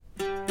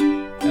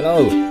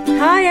Hello.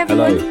 Hi,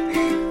 everyone.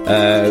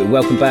 Hello.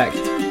 Welcome back.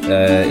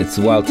 It's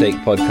the Wild Take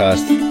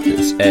podcast.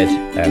 It's Ed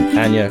and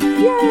Anya.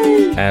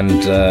 Yay!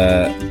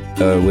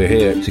 And we're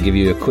here to give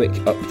you a quick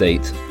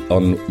update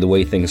on the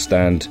way things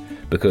stand,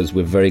 because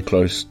we're very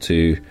close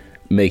to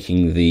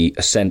making the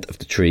ascent of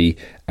the tree,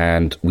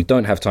 and we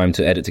don't have time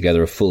to edit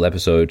together a full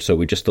episode, so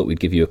we just thought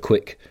we'd give you a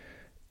quick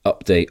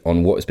update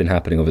on what has been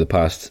happening over the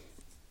past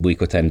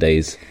week or 10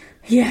 days.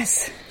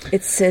 Yes,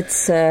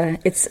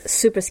 it's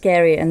super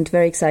scary and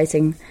very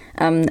exciting.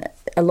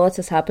 A lot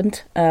has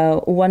happened.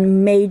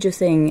 One major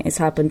thing has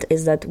happened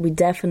is that we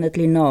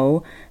definitely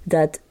know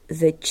that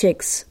the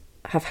chicks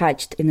have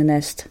hatched in the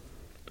nest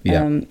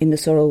in the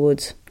sorrel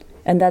woods,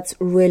 and that's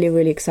really,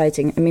 really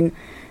exciting. I mean,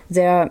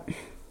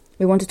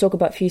 we want to talk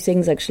about a few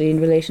things actually in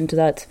relation to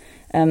that,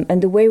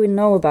 and the way we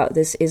know about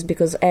this is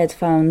because Ed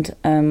found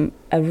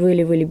a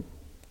really, really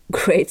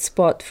great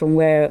spot from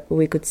where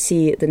we could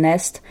see the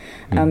nest.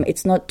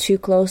 It's not too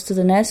close to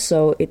the nest,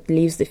 so it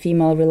leaves the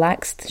female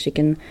relaxed. She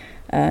can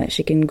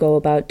go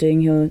about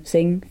doing her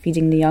thing,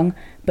 feeding the young,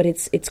 but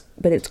it's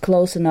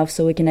close enough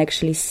so we can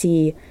actually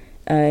see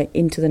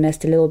into the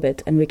nest a little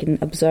bit, and we can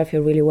observe her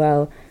really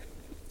well.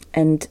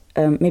 And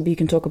maybe you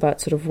can talk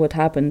about sort of what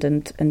happened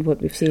and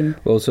what we've seen.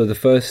 Well, so the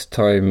first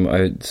time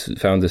I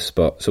found this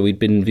spot, so we'd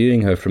been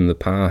viewing her from the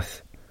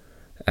path,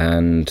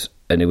 and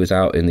it was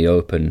out in the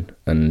open,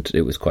 and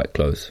it was quite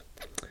close.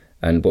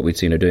 And what we'd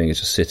seen her doing is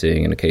just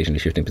sitting and occasionally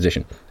shifting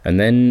position. And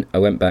then I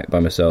went back by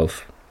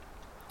myself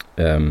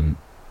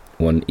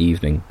one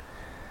evening,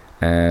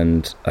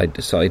 and I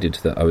decided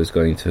that I was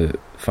going to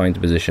find a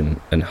position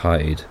and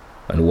hide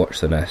and watch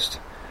the nest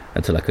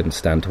until I couldn't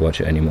stand to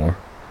watch it anymore.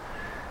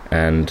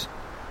 And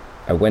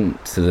I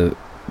went to the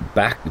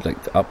back,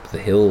 like up the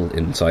hill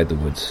inside the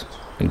woods,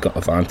 and got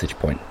a vantage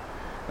point.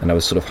 And I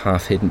was sort of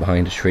half hidden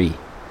behind a tree.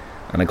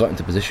 And I got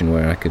into a position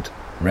where I could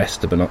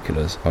rest the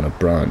binoculars on a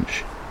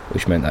branch,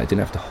 which meant that I didn't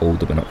have to hold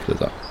the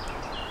binoculars up.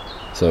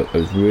 So it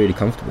was really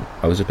comfortable.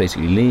 I was just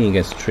basically leaning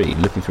against a tree,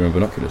 looking through my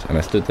binoculars, and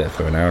I stood there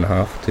for an hour and a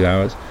half, 2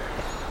 hours.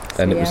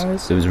 And it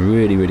was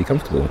really, really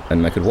comfortable,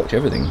 and I could watch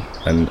everything.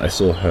 And I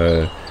saw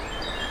her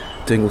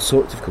doing all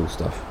sorts of cool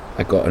stuff.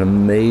 I got an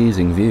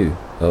amazing view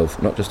of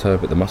not just her,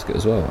 but the musket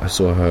as well. I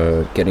saw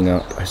her getting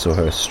up, I saw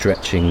her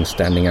stretching,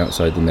 standing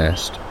outside the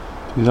nest.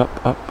 She's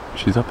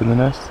up in the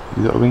nest.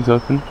 She's got her wings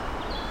open.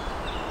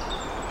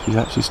 She's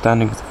actually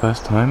standing for the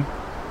first time.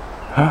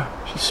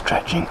 She's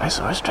stretching. I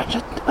saw her stretch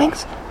her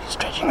wings. She's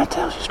stretching her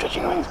tail. She's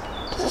stretching her wings.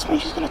 Does this mean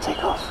she's going to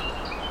take off?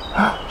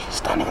 She's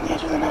standing on the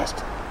edge of the nest.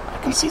 I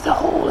can see the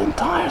whole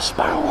entire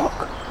sparrow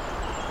walk.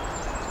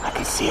 I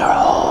can see her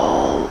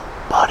whole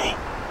body.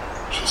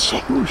 She's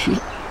shaking. Ooh, she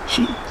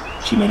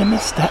made a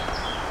misstep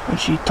when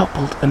she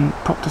toppled and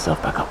propped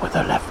herself back up with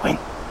her left wing.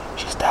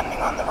 She's standing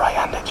on the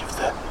right-hand edge of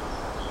the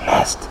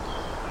nest.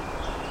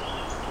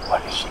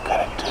 What is she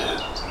going to do?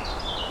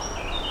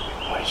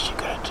 What is she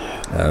going to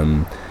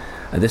do?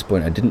 At this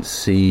point, I didn't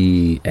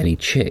see any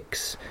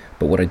chicks,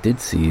 but what I did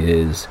see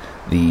is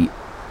an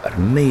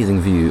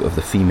amazing view of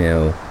the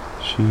female.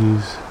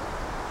 She's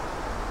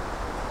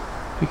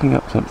picking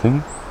up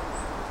something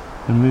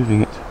and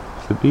moving it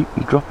to the beak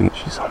and dropping it.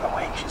 She's on the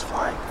wing. She's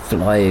flying.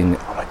 Flying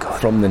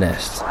from the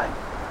nest,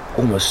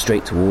 almost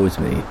straight towards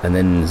me, and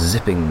then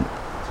zipping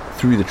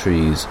through the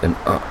trees and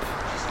up.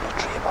 She's in a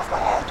tree above my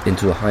head.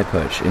 Into a high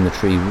perch in the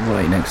tree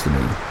right next to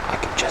me. I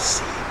can just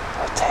see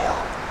her tail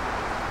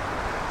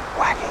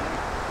wagging.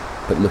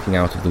 But looking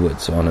out of the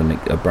woods, so on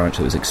a branch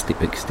that was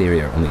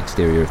exterior, on the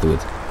exterior of the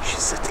woods. She's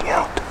sitting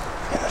out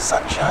in the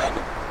sunshine,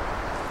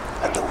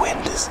 and the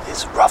wind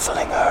is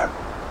ruffling her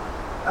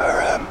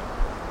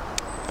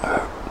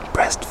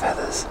breast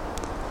feathers.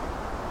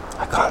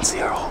 I can't see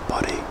her whole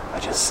body. I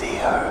just see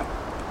the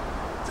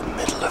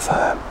middle of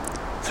her,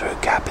 through a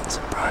gap in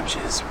some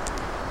branches.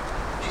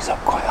 She's up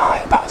quite high,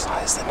 about as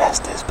high as the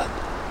nest is, but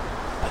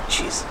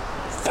she's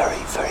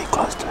very, very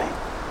close to me.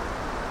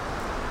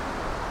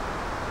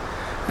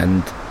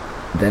 And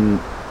then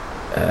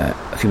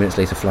a few minutes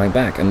later flying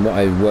back, and what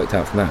I worked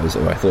out from that was,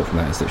 or I thought from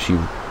that, is that she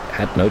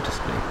had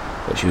noticed me,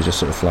 but she was just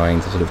sort of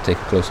flying to sort of take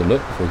a closer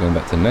look before going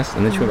back to the nest.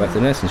 And then she went back to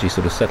the nest and she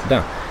sort of settled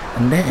down.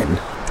 And then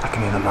I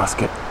can hear the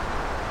musket.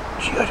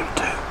 She heard him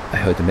too. I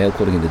heard the male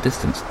calling in the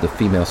distance. The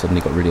female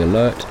suddenly got really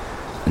alert,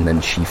 and then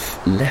she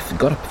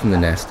got up from the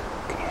nest.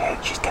 Can you hear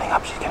it? She's getting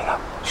up.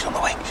 She's on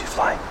the wing. She's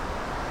flying.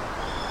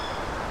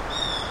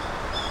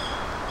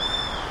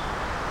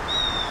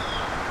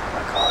 Oh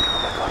my god.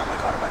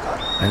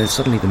 And then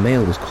suddenly the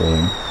male was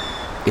calling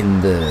in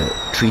the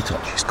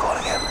treetop. She's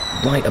calling him.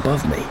 Right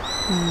above me.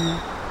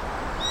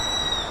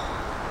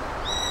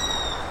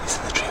 He's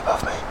in the tree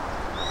above me.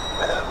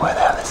 Where the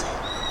hell is he?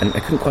 And I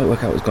couldn't quite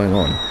work out what was going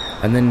on.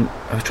 And then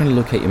I was trying to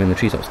locate him in the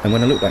treetops. And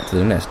when I looked back to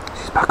the nest...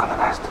 She's back on the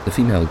nest. The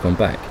female had gone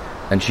back.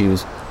 And she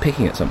was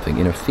picking at something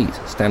in her feet,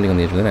 standing on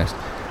the edge of the nest.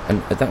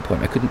 And at that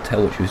point, I couldn't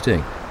tell what she was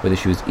doing. Whether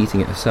she was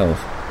eating it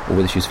herself, or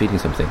whether she was feeding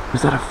something.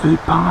 Was that a food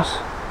pass?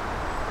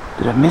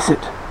 Did I miss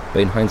it?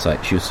 But in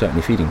hindsight, she was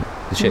certainly feeding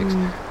the chicks.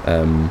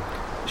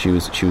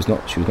 she was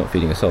not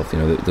feeding herself. You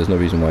know, there's no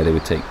reason why she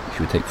would take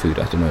food.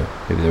 I don't know.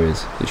 Maybe there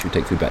is, that she would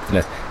take food back to the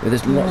nest. You know,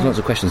 there's lots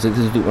of questions. This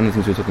is one of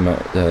the things we were talking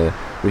about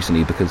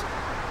recently, because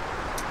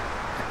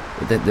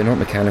they're not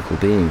mechanical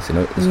beings. You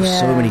know, there's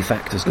so many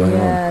factors going on.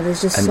 Yeah,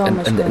 there's just so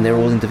much. And they're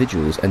all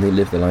individuals, and they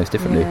live their lives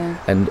differently. Yeah.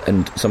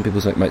 And some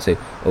people might say,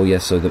 oh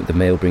yes, so the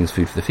male brings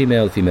food for the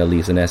female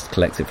leaves the nest,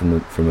 collects it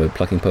from a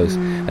plucking post,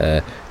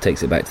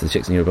 takes it back to the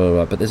chicks, and blah, blah,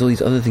 blah. But there's all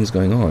these other things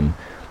going on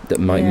that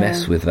might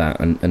mess with that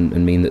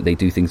and mean that they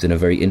do things in a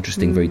very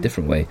interesting, very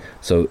different way.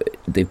 So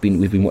we've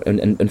been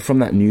and from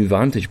that new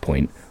vantage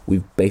point,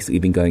 we've basically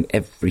been going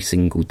every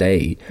single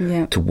day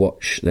to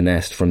watch the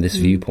nest from this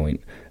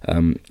viewpoint,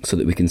 so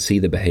that we can see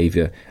the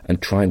behaviour and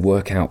try and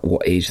work out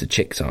what age the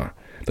chicks are.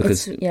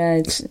 Because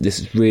this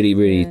is really,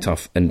 really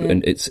tough,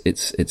 and it's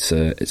a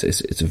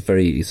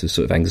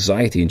sort of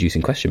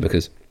anxiety-inducing question,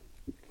 because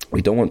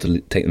we don't want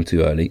to take it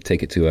too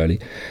early,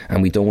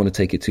 and we don't want to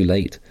take it too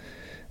late.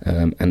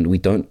 And we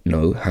don't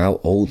know how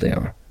old they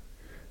are.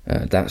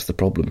 That's the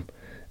problem.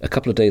 A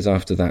couple of days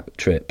after that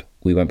trip,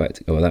 we went back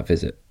to that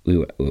visit.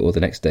 Or the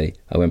next day,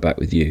 I went back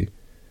with you.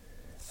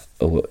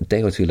 A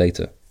day or two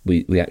later,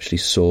 we actually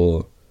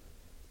saw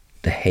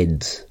the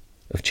heads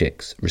of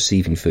chicks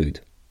receiving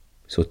food.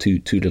 So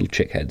two little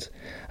chick heads,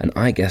 and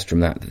I guessed from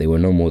that they were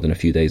no more than a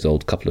few days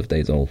old, couple of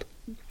days old,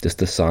 just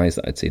the size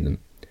that I'd seen them.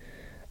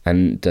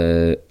 And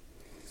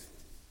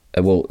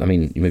well, I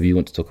mean, maybe you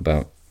want to talk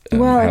about.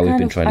 How we've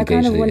been trying to gauge the age.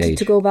 I kind of wanted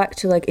to go back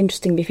to like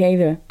interesting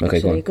behavior,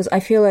 actually, because I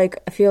feel like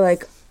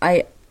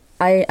I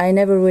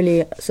never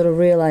really sort of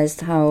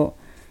realized how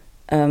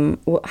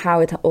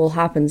it all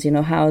happens. You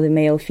know, how the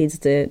male feeds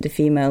the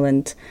female,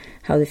 and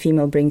how the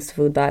female brings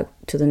food back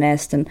to the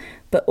nest,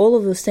 but all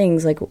of those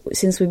things, like,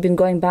 since we've been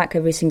going back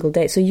every single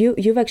day. So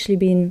you've actually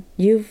been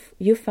you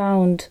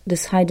found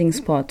this hiding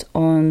spot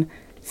on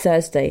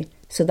Thursday.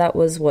 So that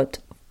was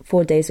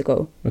 4 days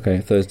ago. Okay,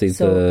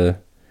 Thursday's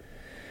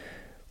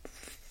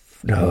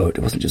No, it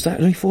wasn't just that.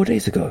 Only 4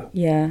 days ago.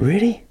 Yeah.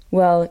 Really?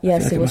 Well,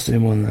 yes, it must have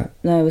been more than that.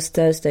 No, it was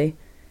Thursday.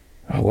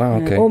 Oh wow!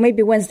 Okay. Or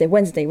maybe Wednesday.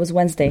 It was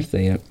Wednesday.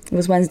 Yeah. It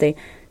was Wednesday.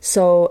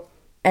 So,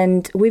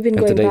 and we've been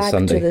going back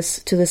to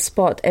this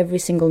spot every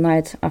single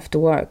night after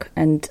work,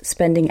 and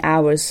spending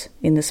hours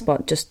in the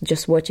spot,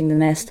 just watching the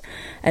nest,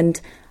 and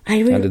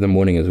and in the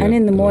morning as well. And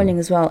in the morning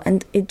as well.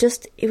 And it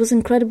was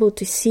incredible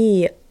to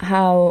see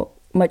how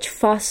much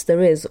fuss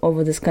there is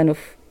over this kind of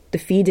the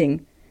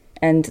feeding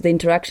and the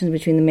interactions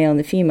between the male and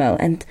the female.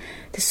 And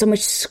there's so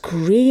much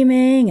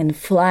screaming and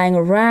flying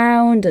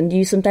around, and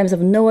you sometimes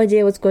have no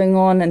idea what's going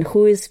on and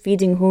who is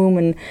feeding whom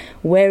and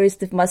where is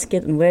the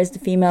musket and where is the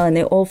female, and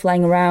they're all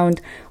flying around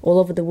all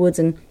over the woods.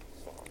 And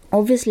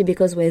obviously,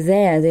 because we're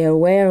there, they're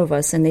aware of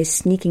us and they're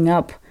sneaking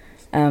up.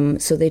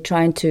 So they're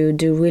trying to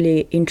do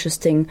really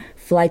interesting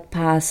flight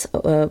paths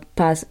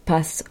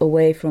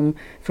away from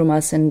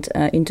us and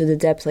into the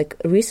depths. Like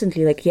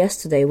recently, like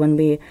yesterday, when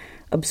we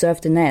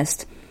observed the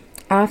nest,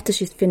 after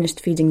she's finished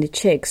feeding the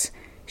chicks,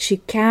 she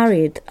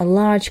carried a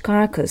large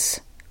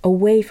carcass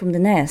away from the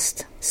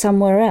nest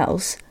somewhere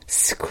else,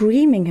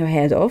 screaming her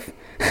head off.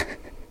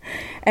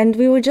 And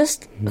we were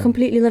just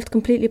left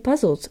completely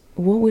puzzled.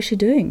 What was she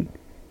doing?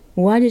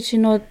 Why did she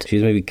not...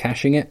 She's maybe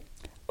caching it?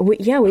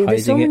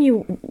 There's so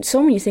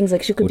many things,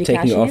 like she could be caching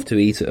it. Taking it off to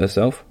eat it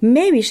herself?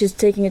 Maybe she's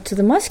taking it to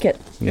the musket,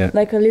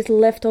 like a little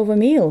leftover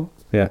meal.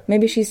 Yeah.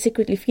 Maybe she's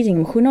secretly feeding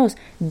him. Who knows?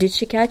 Did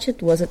she catch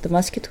it? Was it the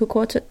musket who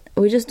caught it?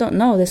 We just don't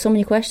know. There's so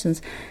many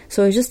questions.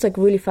 So it's just like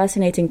really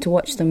fascinating to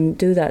watch them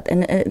do that,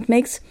 and it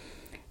makes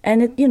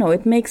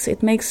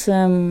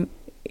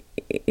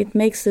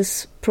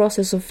this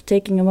process of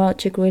taking a wild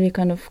chick really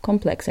kind of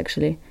complex,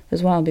 actually,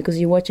 as well, because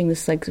you're watching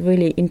this like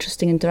really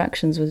interesting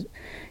interactions with,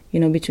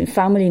 between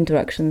family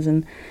interactions,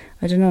 and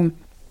I don't know,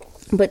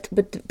 but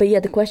yeah,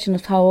 the question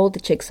of how old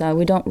the chicks are,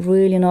 we don't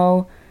really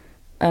know.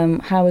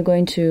 How we're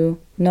going to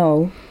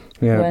know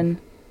when.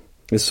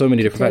 There's so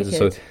many different factors.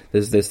 So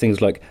there's things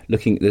like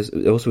looking. There's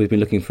also we've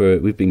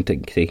been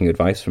taking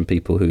advice from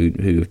people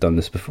who've done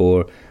this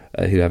before,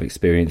 who have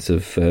experience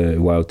of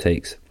wild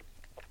takes,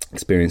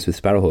 experience with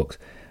sparrowhawks,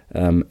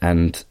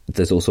 and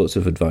there's all sorts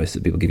of advice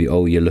that people give you.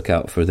 Oh, you look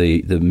out for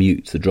the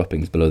mutes, the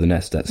droppings below the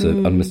nest. That's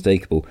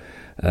unmistakable.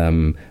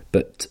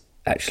 But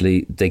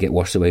actually, they get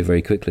washed away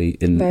very quickly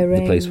in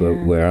the place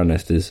where our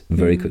nest is,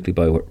 very quickly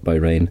by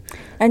rain.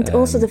 And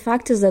also the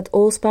fact is that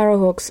all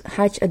sparrowhawks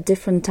hatch at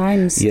different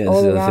times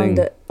all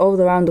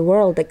around the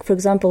world. Like, for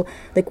example,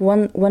 like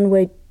one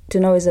way to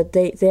know is that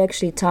they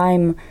actually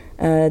time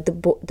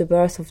the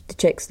birth of the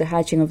chicks, the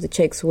hatching of the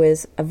chicks,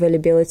 with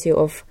availability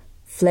of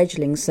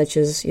fledglings such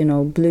as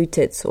blue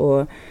tits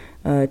or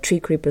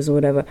tree creepers or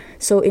whatever.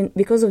 So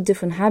because of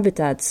different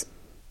habitats,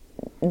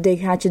 they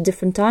hatch at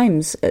different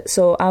times.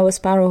 So our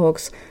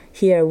sparrowhawks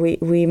here,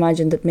 we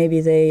imagine that maybe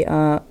they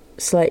are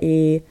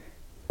slightly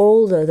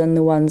older than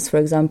the ones, for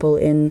example,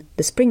 in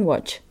the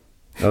Springwatch.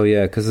 Oh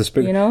yeah, because the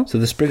spring, so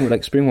the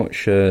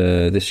Springwatch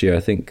this year, I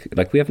think,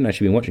 like, we haven't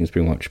actually been watching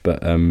Springwatch,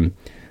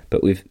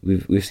 but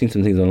we've seen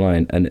some things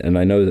online, and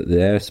I know that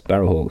their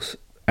sparrowhawks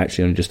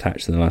actually only just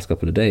hatched in the last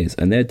couple of days,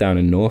 and they're down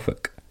in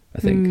Norfolk. I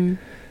think.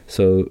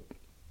 So,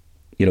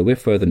 we're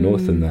further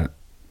north than that,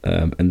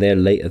 and they're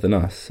later than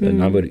us,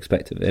 and I would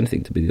expect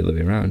anything to be the other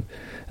way around.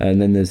 And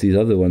then there's these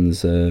other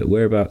ones.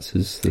 Whereabouts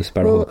is the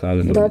Sparrowhawk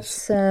Island?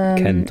 That's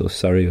Kent or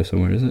Surrey or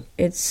somewhere, is it?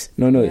 It's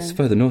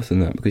further north than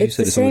that, because you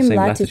said it's on the same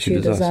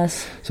latitude as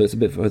us. So it's a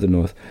bit further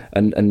north,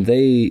 and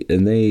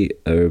they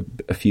are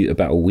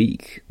about a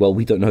week. Well,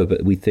 we don't know,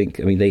 but we think.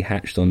 I mean, they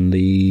hatched on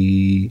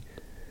the.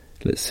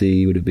 Let's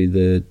see, would it be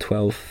the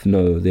 12th?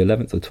 No, the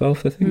 11th or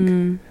 12th, I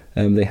think.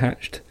 They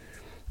hatched,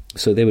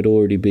 so they would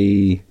already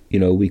be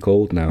a week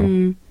old now.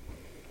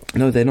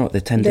 No, they're not.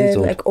 They're 10 days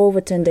old. They're like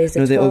over 10 days.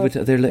 No,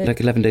 they're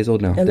like 11 days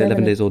old now. They're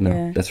 11 days old now.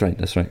 Yeah. That's right.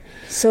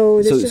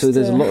 So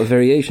there's a lot of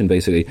variation,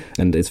 basically,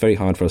 and it's very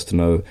hard for us to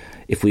know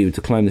if we were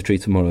to climb the tree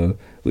tomorrow,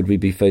 would we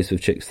be faced with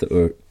chicks that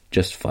were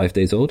just 5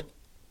 days old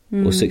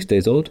or 6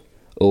 days old,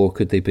 or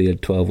could they be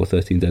 12 or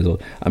 13 days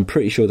old? I'm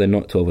pretty sure they're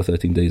not 12 or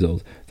 13 days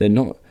old. They're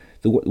not.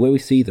 Where we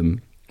see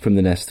them from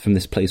the nest, from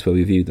this place where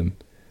we view them,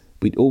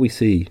 all we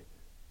see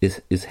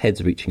is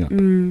heads reaching up,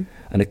 and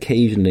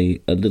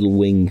occasionally a little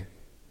wing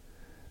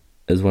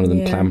as one of them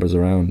clambers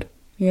around.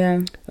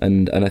 Yeah.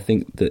 And I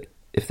think that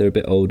if they're a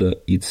bit older,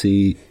 you'd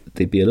see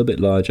they'd be a little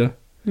bit larger.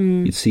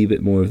 You'd see a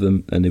bit more of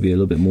them, and they'd be a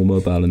little bit more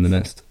mobile in the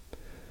nest.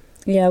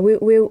 Yeah, we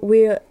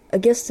I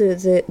guess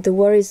the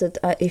worry is that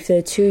if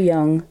they're too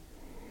young,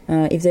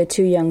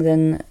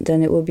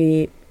 then it will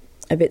be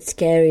a bit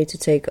scary to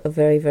take a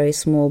very, very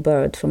small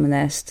bird from a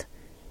nest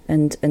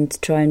and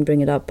try and bring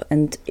it up.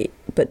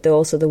 But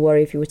also the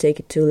worry, if you would take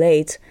it too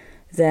late,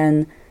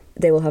 then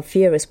they will have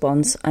fear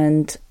response,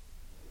 and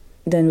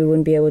then we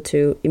wouldn't be able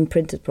to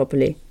imprint it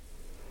properly.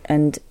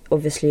 And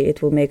obviously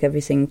it will make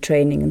everything,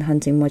 training and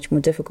hunting, much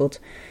more difficult.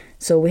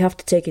 So we have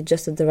to take it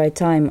just at the right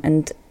time.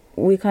 And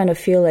we kind of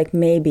feel like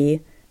maybe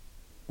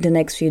the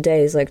next few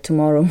days, like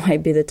tomorrow,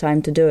 might be the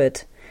time to do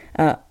it.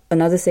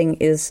 Another thing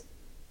is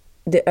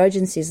the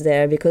urgency is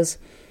there, because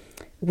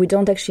we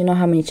don't actually know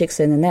how many chicks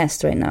are in the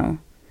nest right now.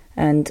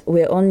 And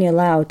we're only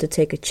allowed to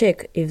take a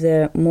chick if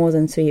there are more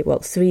than three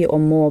or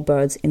more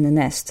birds in the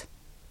nest.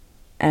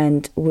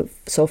 And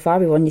so far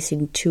we've only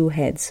seen 2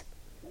 heads.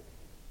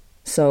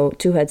 So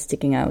 2 heads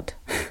sticking out.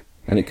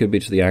 And it could be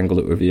just the angle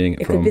that we're viewing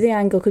it from. It could be the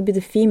angle, it could be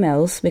the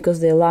females, because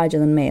they're larger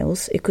than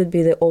males. It could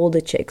be the older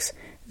chicks.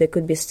 There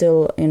could be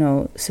still,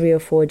 3 or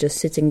 4 just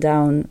sitting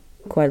down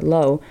quite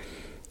low.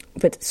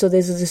 But so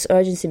there's this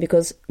urgency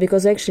because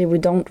actually we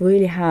don't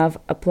really have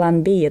a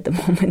plan B at the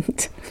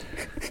moment.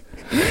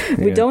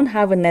 We don't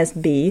have a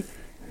nest B.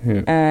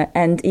 Yeah.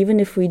 And even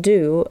if we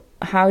do,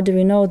 how do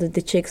we know that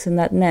the chicks in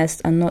that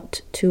nest are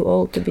not too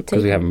old to be taken?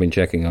 Because we haven't been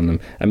checking on them.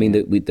 I mean,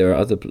 there are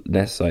other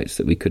nest sites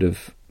that we could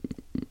have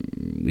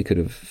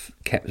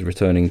kept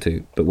returning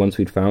to, but once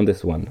we'd found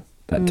this one,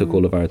 that took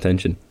all of our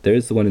attention. There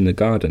is the one in the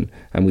garden,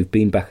 and we've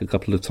been back a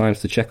couple of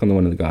times to check on the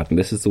one in the garden.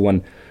 This is the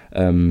one,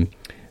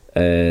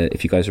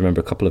 if you guys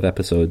remember a couple of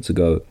episodes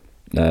ago,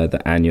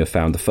 that Anya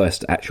found, the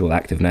first actual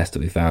active nest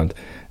that we found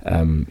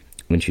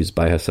when she was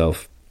by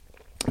herself.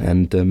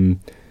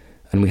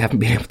 And we haven't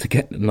been able to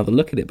get another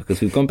look at it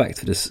because we've gone back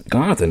to this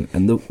garden,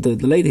 and the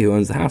lady who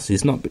owns the house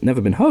has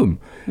never been home.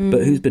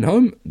 But who's been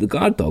home? The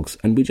guard dogs,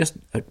 and we just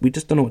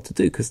don't know what to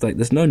do because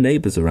there's no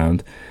neighbours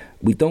around.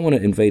 We don't want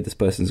to invade this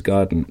person's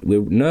garden.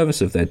 We're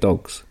nervous of their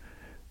dogs,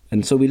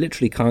 and so we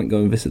literally can't go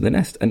and visit the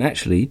nest. And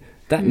actually,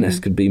 that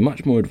nest could be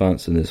much more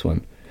advanced than this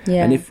one.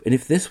 Yeah. And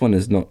if this one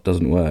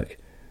doesn't work,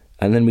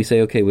 and then we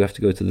say, okay, we have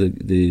to go to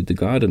the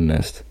garden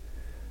nest.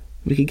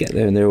 We could get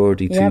there and they're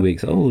already 2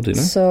 weeks old,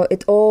 So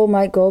it all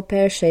might go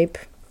pear-shaped,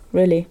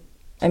 really.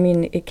 I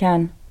mean, it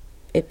can.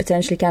 It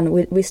potentially can.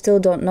 We still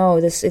don't know.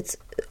 It's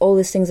all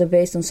these things are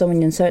based on so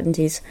many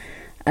uncertainties.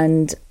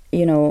 And,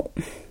 we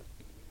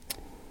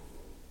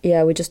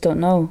just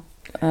don't know.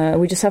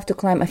 We just have to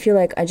climb. I feel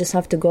like I just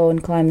have to go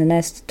and climb the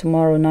nest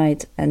tomorrow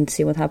night and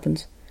see what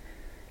happens.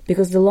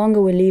 Because the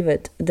longer we leave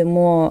it, the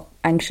more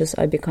anxious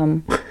I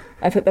become.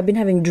 I've been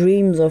having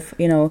dreams of,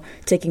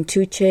 taking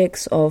 2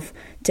 chicks, of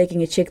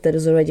taking a chick that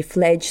is already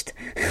fledged.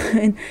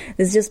 And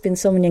there's just been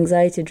so many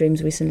anxiety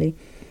dreams recently.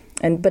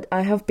 But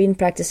I have been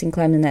practicing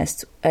climb the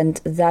nest,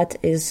 and that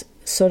is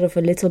sort of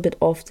a little bit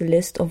off the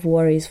list of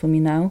worries for me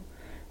now.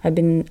 I've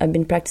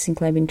been practicing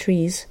climbing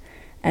trees,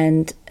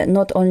 and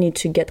not only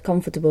to get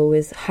comfortable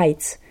with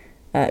heights,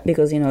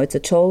 because it's a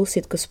tall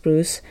Sitka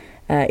spruce.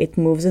 It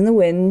moves in the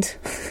wind,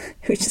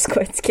 which is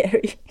quite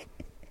scary.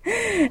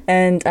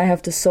 And I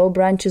have to saw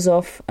branches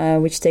off,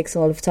 which takes a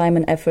lot of time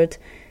and effort.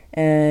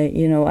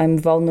 I'm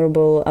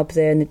vulnerable up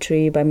there in the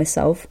tree by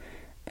myself,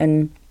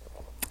 and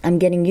I'm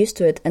getting used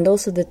to it. And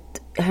also that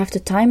I have to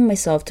time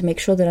myself to make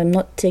sure that I'm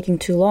not taking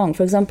too long.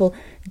 For example,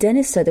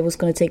 Dennis said it was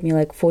going to take me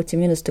like 40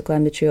 minutes to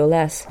climb the tree or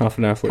less. Half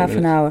an hour, 40 minutes. Half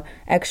an hour.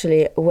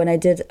 Actually, when I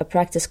did a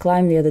practice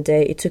climb the other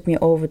day, it took me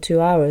over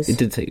 2 hours. It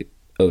did take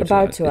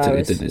about 2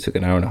 hours. It took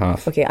an hour and a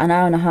half. Okay, an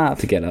hour and a half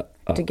to get up.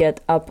 To get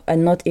up,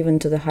 and not even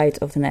to the height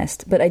of the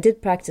nest. But I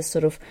did practice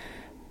sort of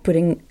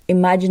putting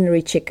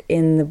imaginary chick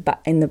in the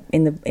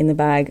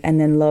bag,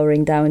 and then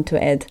lowering down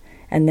to Ed,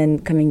 and then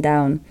coming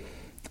down.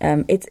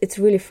 It's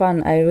really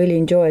fun. I really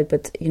enjoy it.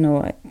 But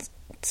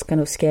it's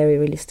kind of scary,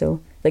 really.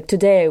 Still, like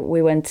today,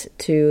 we went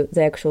to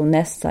the actual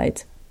nest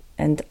site,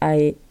 and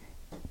I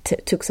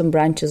took some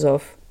branches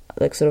off,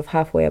 like sort of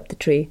halfway up the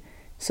tree,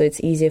 so it's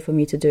easier for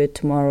me to do it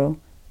tomorrow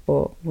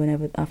or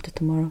whenever after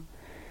tomorrow.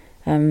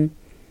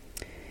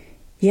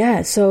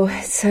 Yeah, so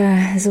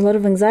there's a lot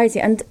of anxiety,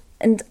 and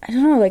I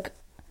don't know, like,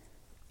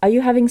 are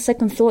you having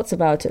second thoughts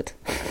about it,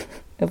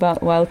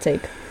 about wild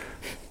take?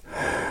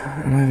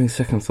 I'm having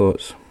second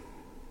thoughts.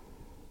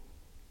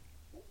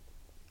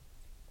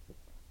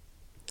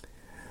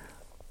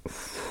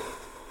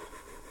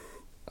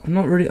 I'm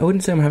not really. I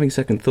wouldn't say I'm having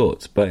second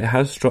thoughts, but it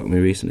has struck me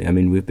recently. I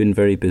mean, we've been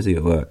very busy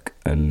at work,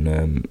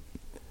 and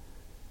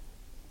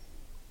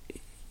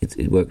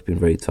work's been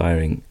very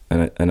tiring,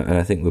 and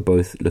I think we're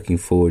both looking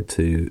forward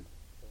to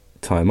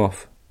time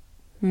off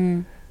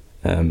in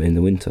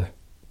the winter.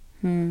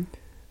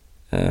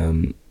 And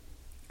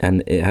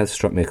it has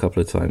struck me a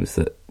couple of times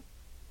that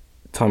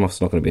time off's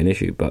not going to be an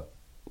issue, but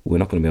we're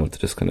not going to be able to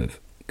just kind of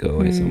go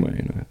away somewhere,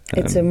 you know.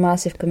 It's a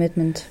massive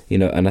commitment, you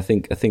know, and I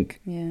think I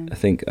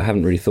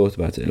haven't really thought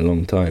about it in a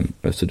long time.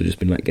 I've sort of just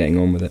been like getting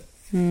on with it.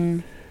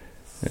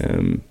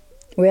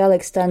 We are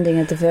like standing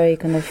at the very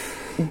kind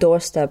of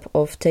doorstep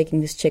of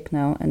taking this chick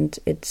now, and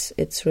it's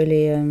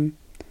really in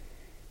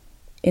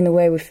a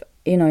way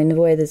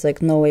there's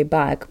like no way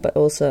back, but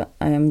also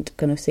I am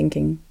kind of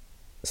thinking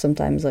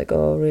sometimes like,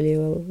 oh really,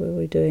 what are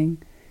we doing?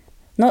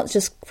 Not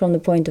just from the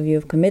point of view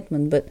of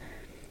commitment, but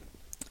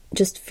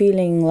just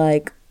feeling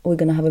like we're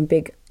going to have a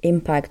big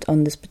impact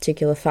on this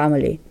particular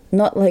family.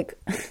 Not like,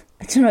 I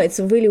don't know, it's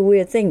a really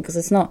weird thing, because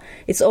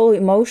it's all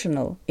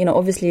emotional. You know,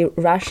 obviously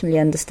rationally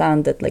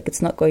understand that like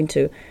it's not going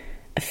to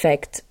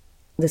affect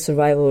the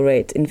survival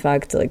rate. In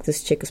fact, like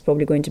this chick is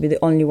probably going to be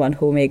the only one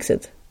who makes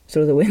it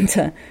through the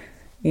winter,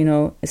 you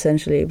know,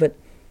 essentially. But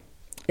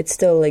it's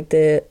still like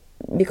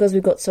because we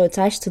got so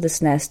attached to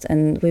this nest,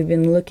 and we've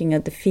been looking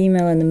at the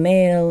female and the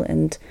male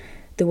and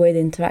the way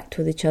they interact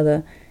with each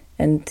other,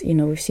 and you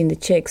know, we've seen the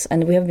chicks,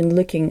 and we have been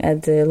looking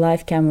at the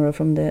live camera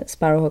from the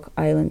Sparrowhawk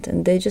Island,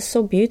 and they're just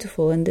so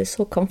beautiful and they're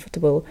so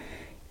comfortable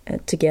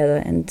together,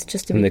 and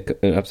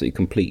they're absolutely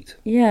complete.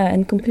 Yeah,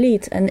 and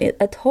complete, and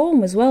at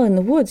home as well in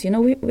the woods. You know,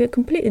 we're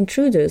complete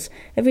intruders.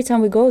 Every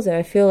time we go there,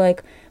 I feel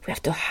like we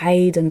have to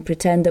hide and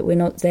pretend that we're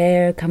not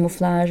there,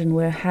 camouflage, and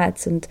wear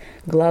hats and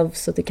gloves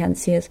so they can't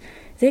see us.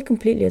 They're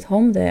completely at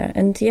home there,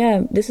 and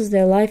yeah, this is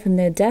their life and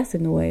their death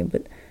in a way.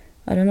 But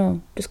I don't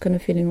know, just kind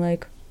of feeling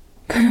like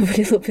kind of a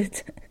little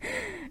bit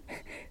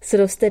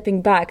sort of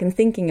stepping back and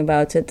thinking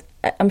about it.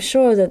 I'm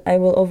sure that I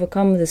will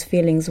overcome these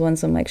feelings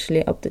once I'm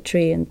actually up the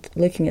tree and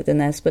looking at the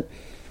nest. But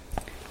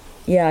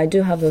yeah, I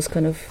do have those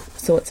kind of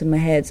thoughts in my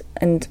head,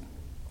 and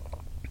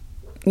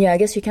yeah, I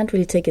guess you can't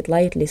really take it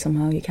lightly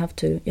somehow. You have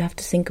to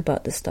think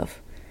about this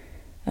stuff.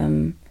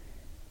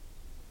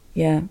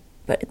 Yeah,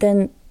 but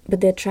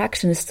the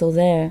attraction is still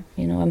there.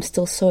 You know, I'm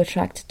still so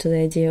attracted to the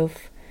idea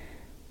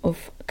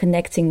of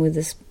connecting with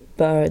this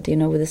bird, you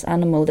know, with this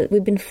animal that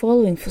we've been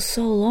following for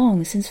so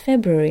long, since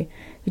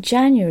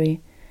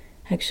January,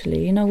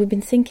 actually. You know, we've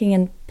been thinking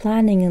and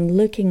planning and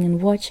looking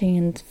and watching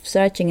and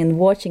searching and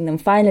watching them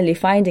finally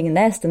finding a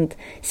nest and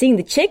seeing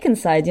the chick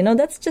inside. You know,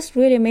 that's just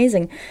really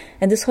amazing.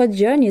 And this whole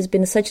journey has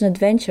been such an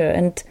adventure,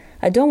 and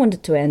I don't want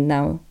it to end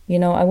now. You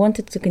know, I want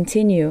it to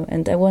continue,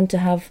 and I want to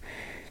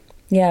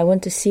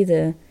see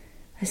the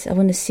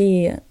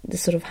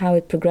sort of how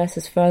it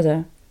progresses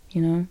further,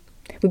 you know.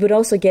 We were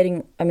also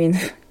getting, I mean,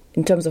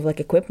 in terms of like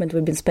equipment,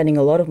 we've been spending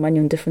a lot of money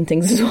on different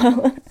things as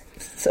well.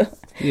 So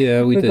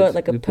yeah, we got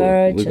like a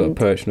perch. We got a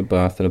perch and a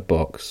bath and a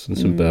box and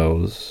some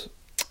bells.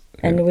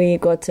 And we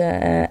got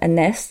a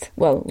nest.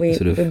 Well, we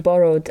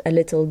borrowed a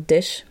little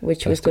dish,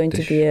 which was going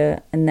to be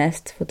a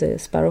nest for the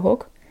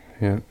sparrowhawk.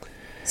 Yeah.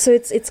 So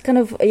it's kind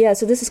of,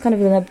 so this is kind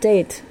of an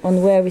update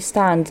on where we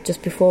stand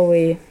just before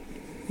we,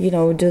 you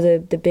know, do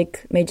the big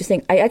major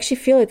thing. I actually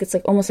feel like it's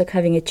like almost like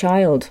having a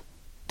child.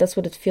 That's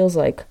what it feels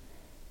like.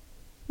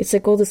 It's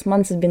like all these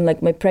months has been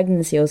like my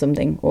pregnancy or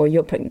something, or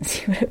your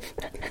pregnancy, whatever.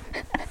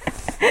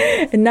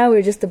 And now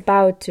we're just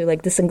about to,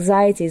 like, this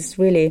anxiety is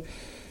really,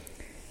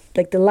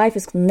 like, the life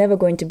is never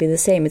going to be the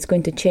same. It's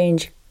going to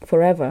change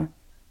forever,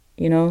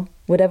 you know?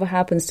 Whatever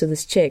happens to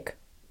this chick,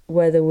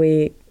 whether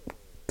we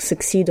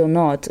succeed or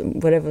not,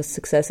 whatever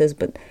success is,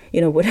 but, you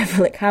know,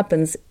 whatever, like,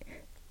 happens,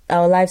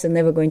 our lives are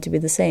never going to be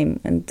the same.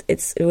 And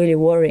it's really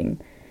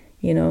worrying,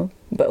 you know?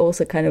 But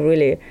also kind of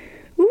really,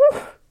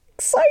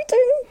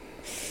 exciting.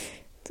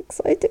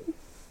 Exciting.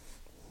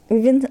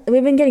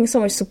 We've been getting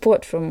so much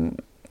support from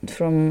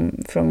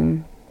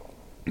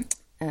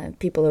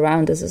people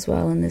around us as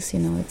well, and this, you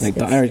know, it's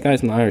the Irish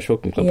guys in the Irish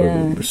Hooking Club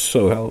were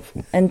so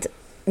helpful, and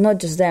not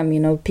just them, you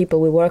know,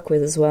 people we work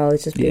with as well.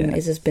 It's just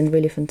been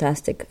really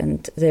fantastic,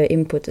 and their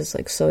input is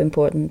like so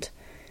important.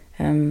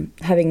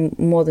 Having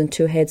more than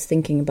two heads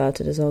thinking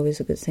about it is always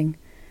a good thing.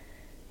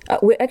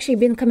 We've actually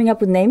been coming up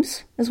with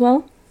names as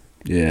well.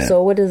 Yeah.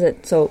 So what is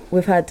it? So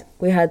we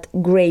had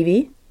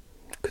Gravy.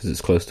 Because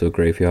it's close to a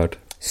graveyard.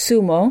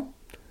 Sumo.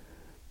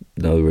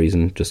 no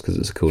reason, just because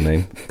it's a cool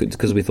name.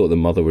 Because we thought the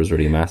mother was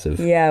really massive.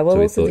 Yeah, well, so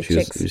we also thought the she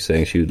was, chicks. she was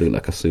saying she would look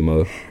like a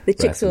sumo. The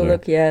chicks will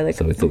wrestler. look, like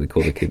So we thought we'd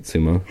call the kid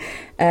Sumo.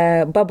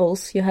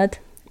 Bubbles. You had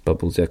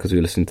Bubbles, yeah, because we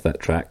were listening to that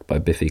track by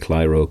Biffy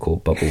Clyro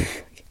called Bubbles.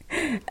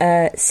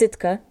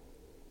 Sitka.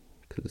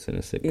 Because it's in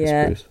a sickness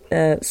Yeah,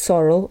 cruise.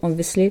 Sorrel,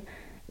 obviously.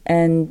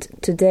 And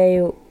today,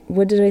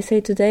 what did I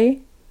say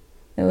today?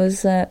 It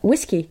was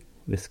Whiskey.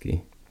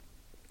 Whiskey.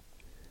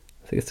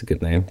 I think it's a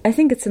good name. I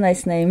think it's a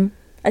nice name.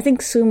 I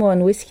think Sumo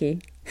and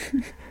Whiskey.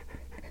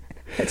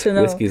 I don't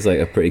know. Whiskey's like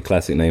a pretty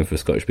classic name for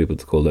Scottish people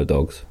to call their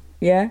dogs.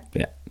 Yeah?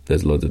 Yeah,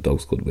 there's loads of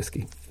dogs called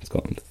Whiskey in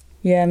Scotland.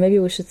 Yeah, maybe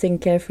we should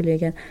think carefully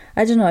again.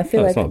 I don't know, I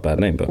feel No, like it's not a bad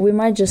name, but we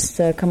might just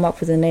come up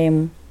with a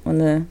name on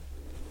the...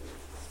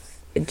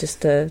 It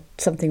just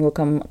something will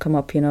come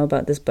up,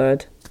 about this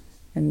bird.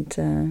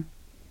 And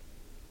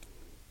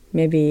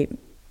maybe,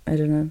 I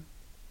don't know,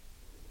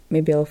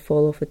 maybe I'll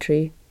fall off a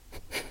tree.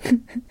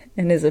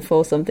 And as I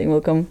fall, something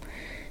will come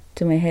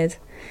to my head.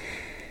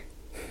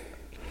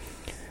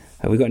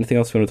 have we got anything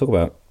else we want to talk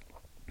about?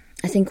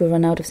 I think we've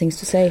run out of things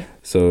to say.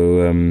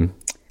 So,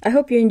 I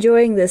hope you're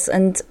enjoying this,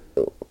 and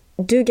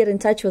do get in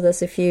touch with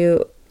us if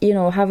you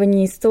have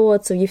any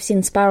thoughts, or you've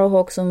seen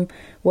Sparrowhawks, on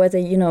whether,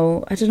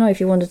 I don't know, if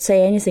you want to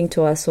say anything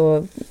to us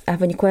or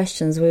have any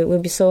questions. We'll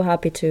be so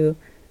happy to,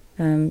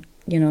 to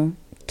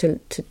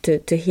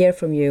hear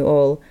from you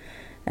all.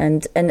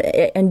 And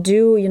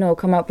do,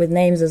 come up with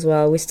names as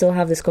well. We still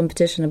have this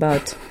competition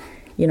about,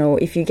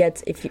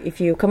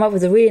 if you come up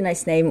with a really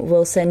nice name,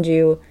 we'll send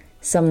you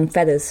some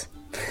feathers.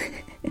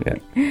 yeah.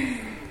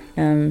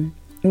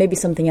 Maybe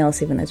something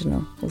else even, I don't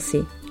know. We'll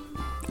see.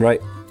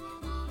 Right.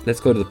 Let's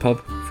go to the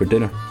pub for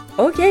dinner.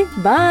 Okay,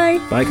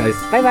 bye. Bye, guys.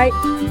 Bye-bye.